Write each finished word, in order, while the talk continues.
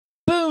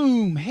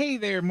Boom! Hey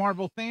there,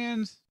 Marvel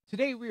fans!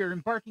 Today we are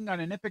embarking on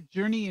an epic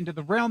journey into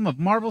the realm of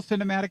Marvel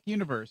Cinematic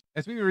Universe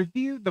as we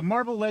review the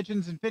Marvel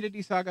Legends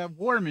Infinity Saga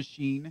War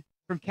Machine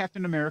from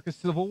Captain America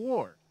Civil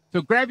War.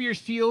 So grab your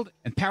shield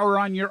and power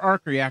on your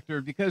arc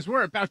reactor because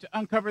we're about to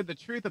uncover the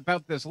truth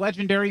about this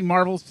legendary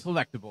Marvel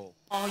selectable.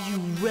 Are you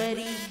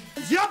ready?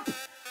 Yup!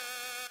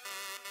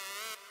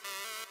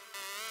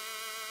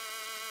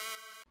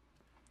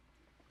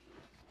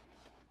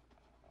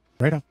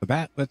 Right off the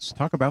bat, let's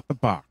talk about the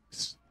box.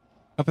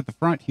 Up at the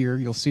front here,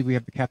 you'll see we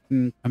have the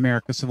Captain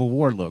America Civil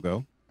War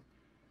logo.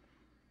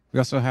 We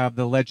also have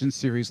the Legends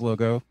series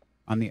logo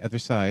on the other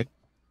side.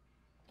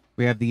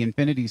 We have the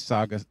Infinity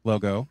Saga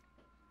logo.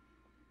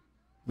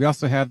 We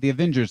also have the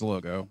Avengers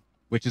logo,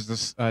 which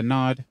is a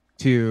nod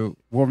to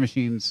War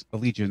Machine's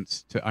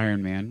allegiance to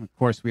Iron Man. Of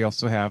course, we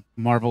also have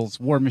Marvel's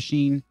War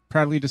Machine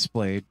proudly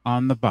displayed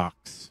on the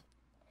box.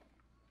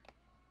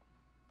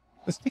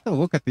 Let's take a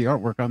look at the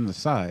artwork on the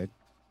side.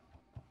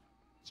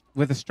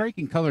 With a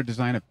striking color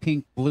design of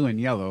pink, blue, and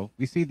yellow,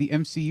 we see the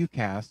MCU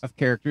cast of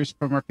characters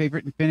from our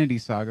favorite Infinity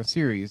Saga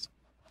series.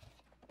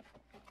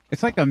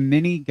 It's like a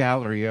mini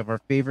gallery of our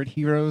favorite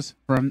heroes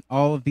from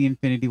all of the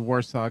Infinity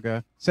War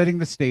saga, setting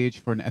the stage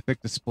for an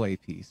epic display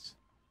piece.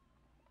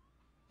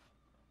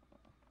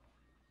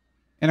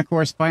 And of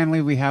course,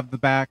 finally, we have the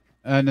back,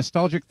 a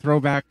nostalgic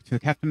throwback to the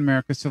Captain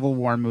America Civil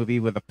War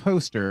movie with a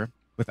poster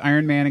with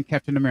Iron Man and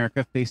Captain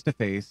America face to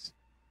face.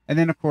 And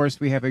then, of course,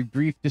 we have a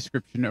brief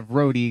description of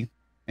Rhodey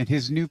and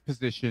his new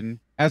position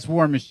as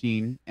War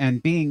Machine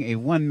and being a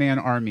one-man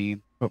army,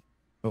 but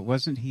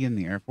wasn't he in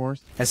the Air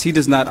Force? As he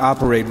does not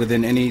operate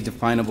within any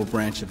definable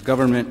branch of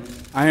government,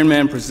 Iron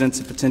Man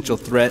presents a potential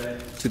threat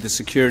to the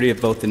security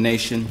of both the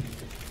nation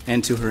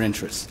and to her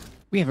interests.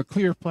 We have a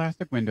clear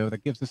plastic window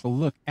that gives us a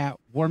look at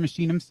War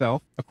Machine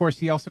himself. Of course,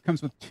 he also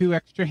comes with 2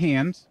 extra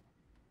hands,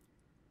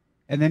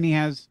 and then he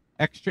has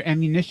extra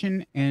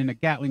ammunition and a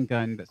Gatling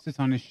gun that sits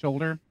on his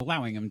shoulder,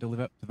 allowing him to live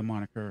up to the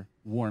moniker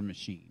War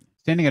Machine.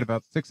 Standing at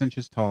about 6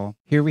 inches tall,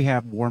 here we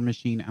have War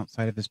Machine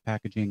outside of his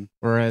packaging,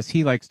 or as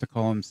he likes to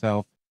call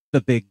himself,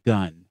 the Big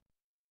Gun.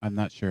 I'm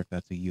not sure if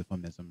that's a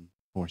euphemism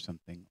for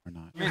something or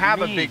not. You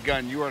have a big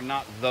gun. You are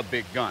not the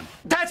big gun.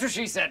 That's what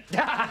she said.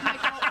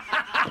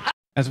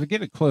 As we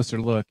get a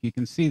closer look, you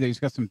can see that he's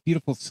got some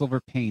beautiful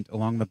silver paint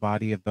along the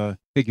body of the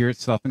figure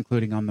itself,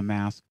 including on the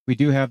mask. We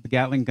do have the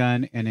Gatling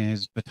gun and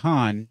his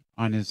baton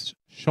on his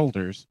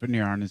shoulders, but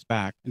near on his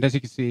back. And as you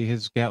can see,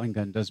 his Gatling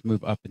gun does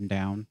move up and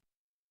down.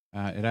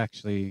 It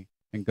actually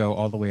can go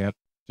all the way up,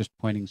 just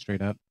pointing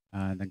straight up,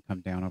 and then come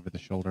down over the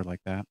shoulder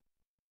like that.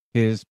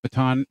 His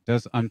baton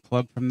does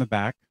unplug from the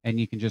back, and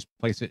you can just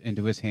place it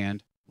into his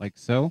hand like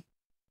so.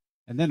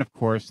 And then, of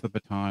course, the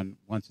baton,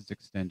 once it's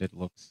extended,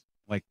 looks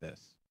like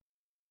this.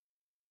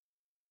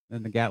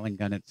 Then the Gatling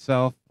gun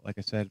itself, like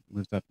I said,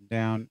 moves up and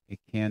down. It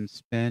can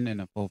spin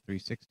in a full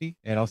 360.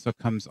 It also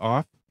comes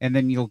off, and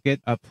then you'll get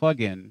a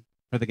plug-in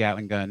for the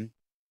Gatling gun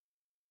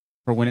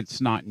for when it's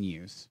not in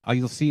use.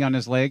 You'll see on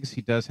his legs,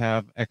 he does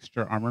have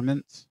extra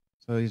armaments.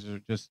 So these are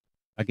just,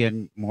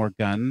 again, more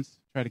guns.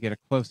 Try to get a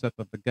close-up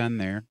of the gun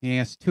there. He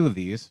has 2 of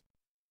these,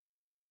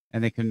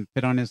 and they can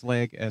fit on his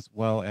leg as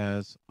well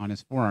as on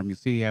his forearm. You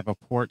see you have a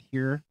port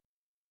here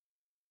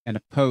and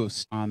a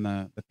post on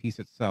the piece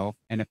itself,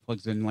 and it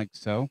plugs in like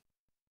so.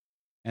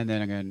 And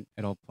then again,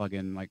 it'll plug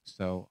in like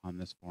so on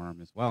this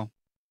forearm as well.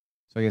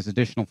 So he has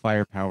additional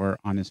firepower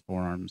on his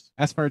forearms.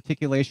 As for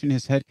articulation,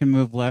 his head can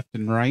move left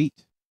and right.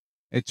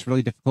 It's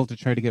really difficult to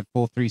try to get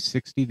full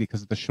 360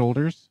 because of the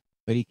shoulders,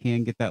 but he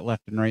can get that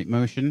left and right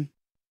motion.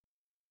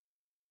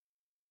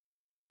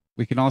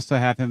 We can also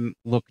have him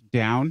look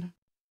down,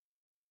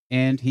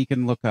 and he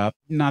can look up,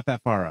 not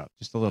that far up,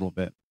 just a little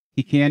bit.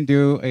 He can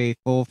do a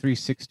full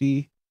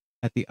 360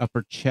 at the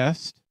upper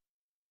chest,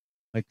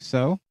 like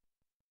so.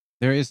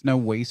 There is no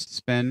waist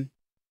spin.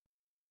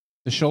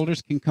 The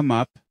shoulders can come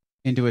up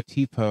into a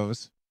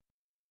T-pose,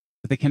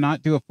 but they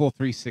cannot do a full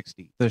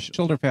 360. The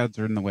shoulder pads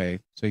are in the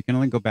way, so you can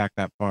only go back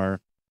that far,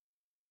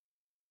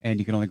 and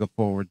you can only go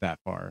forward that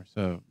far.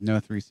 So no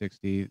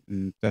 360,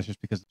 and that's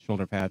just because of the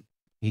shoulder pad.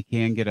 He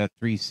can get a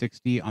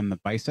 360 on the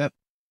bicep,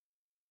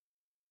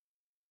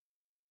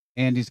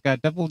 and he's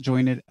got double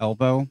jointed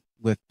elbow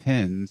with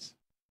pins.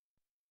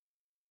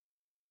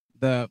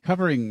 The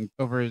covering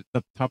over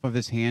the top of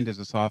his hand is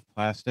a soft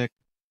plastic.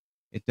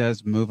 It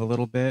does move a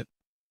little bit,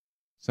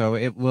 so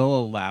it will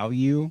allow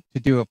you to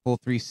do a full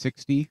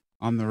 360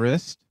 on the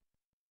wrist.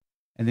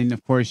 And then,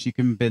 of course, you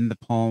can bend the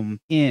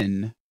palm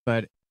in,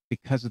 but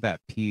because of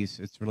that piece,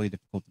 it's really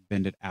difficult to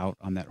bend it out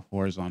on that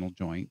horizontal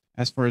joint.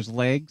 As for his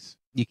legs,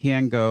 you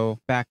can go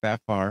back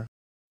that far.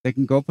 They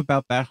can go up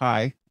about that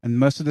high, and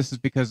most of this is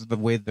because of the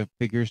way the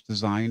figure is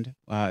designed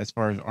as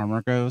far as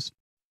armor goes.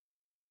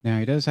 Now,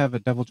 he does have a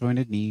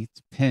double-jointed knee.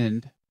 It's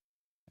pinned,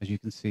 as you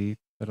can see,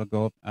 but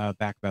it'll go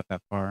back about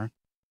that far.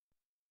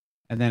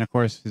 And then, of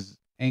course, his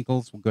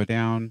ankles will go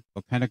down.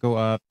 They'll kind of go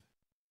up,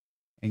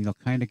 and you'll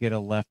kind of get a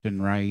left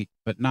and right,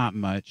 but not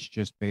much,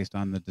 just based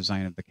on the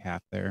design of the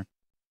calf there.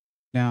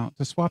 Now,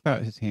 to swap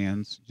out his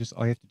hands, just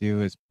all you have to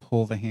do is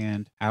pull the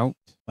hand out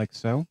like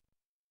so.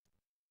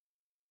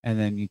 And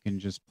then you can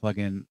just plug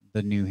in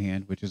the new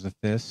hand, which is a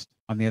fist.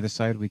 On the other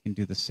side, we can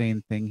do the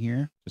same thing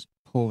here. Just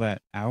pull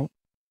that out.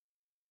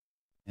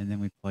 And then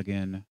we plug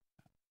in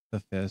the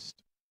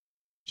fist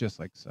just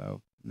like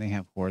so. And they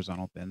have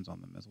horizontal bends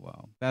on them as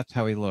well. That's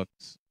how he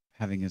looks,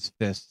 having his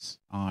fists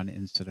on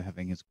instead of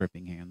having his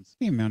gripping hands.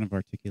 The amount of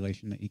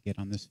articulation that you get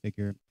on this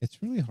figure, it's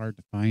really hard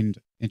to find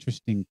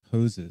interesting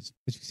poses.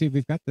 As you can see,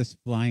 we've got this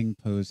flying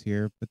pose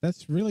here, but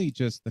that's really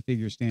just the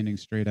figure standing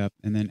straight up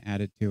and then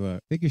added to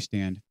a figure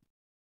stand.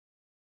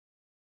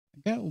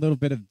 I got a little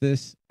bit of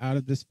this out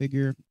of this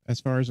figure as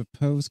far as a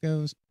pose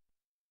goes.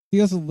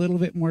 Feels a little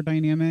bit more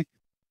dynamic,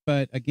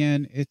 but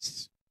again,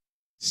 it's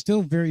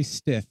still very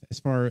stiff as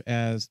far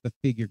as the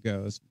figure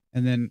goes.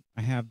 And then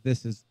I have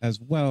this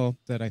as well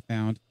that I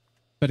found.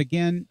 But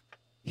again,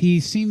 he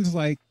seems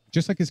like,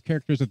 just like his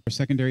character is a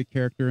secondary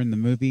character in the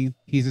movie,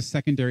 he's a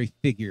secondary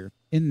figure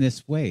in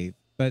this wave.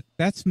 But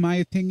that's my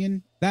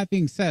opinion. That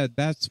being said,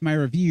 that's my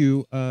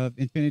review of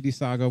Infinity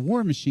Saga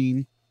War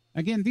Machine.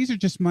 Again, these are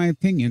just my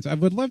opinions. I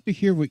would love to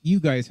hear what you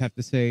guys have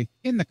to say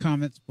in the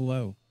comments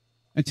below.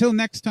 Until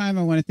next time,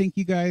 I want to thank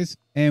you guys,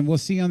 and we'll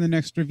see you on the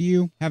next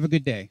review. Have a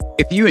good day.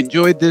 If you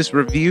enjoyed this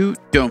review,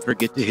 don't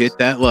forget to hit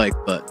that like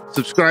button.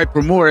 Subscribe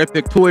for more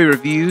epic toy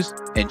reviews,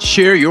 and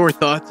share your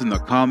thoughts in the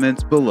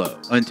comments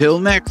below. Until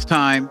next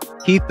time,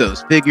 keep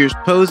those figures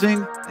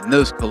posing and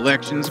those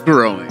collections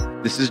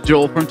growing. This is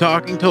Joel from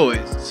Talking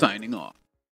Toys, signing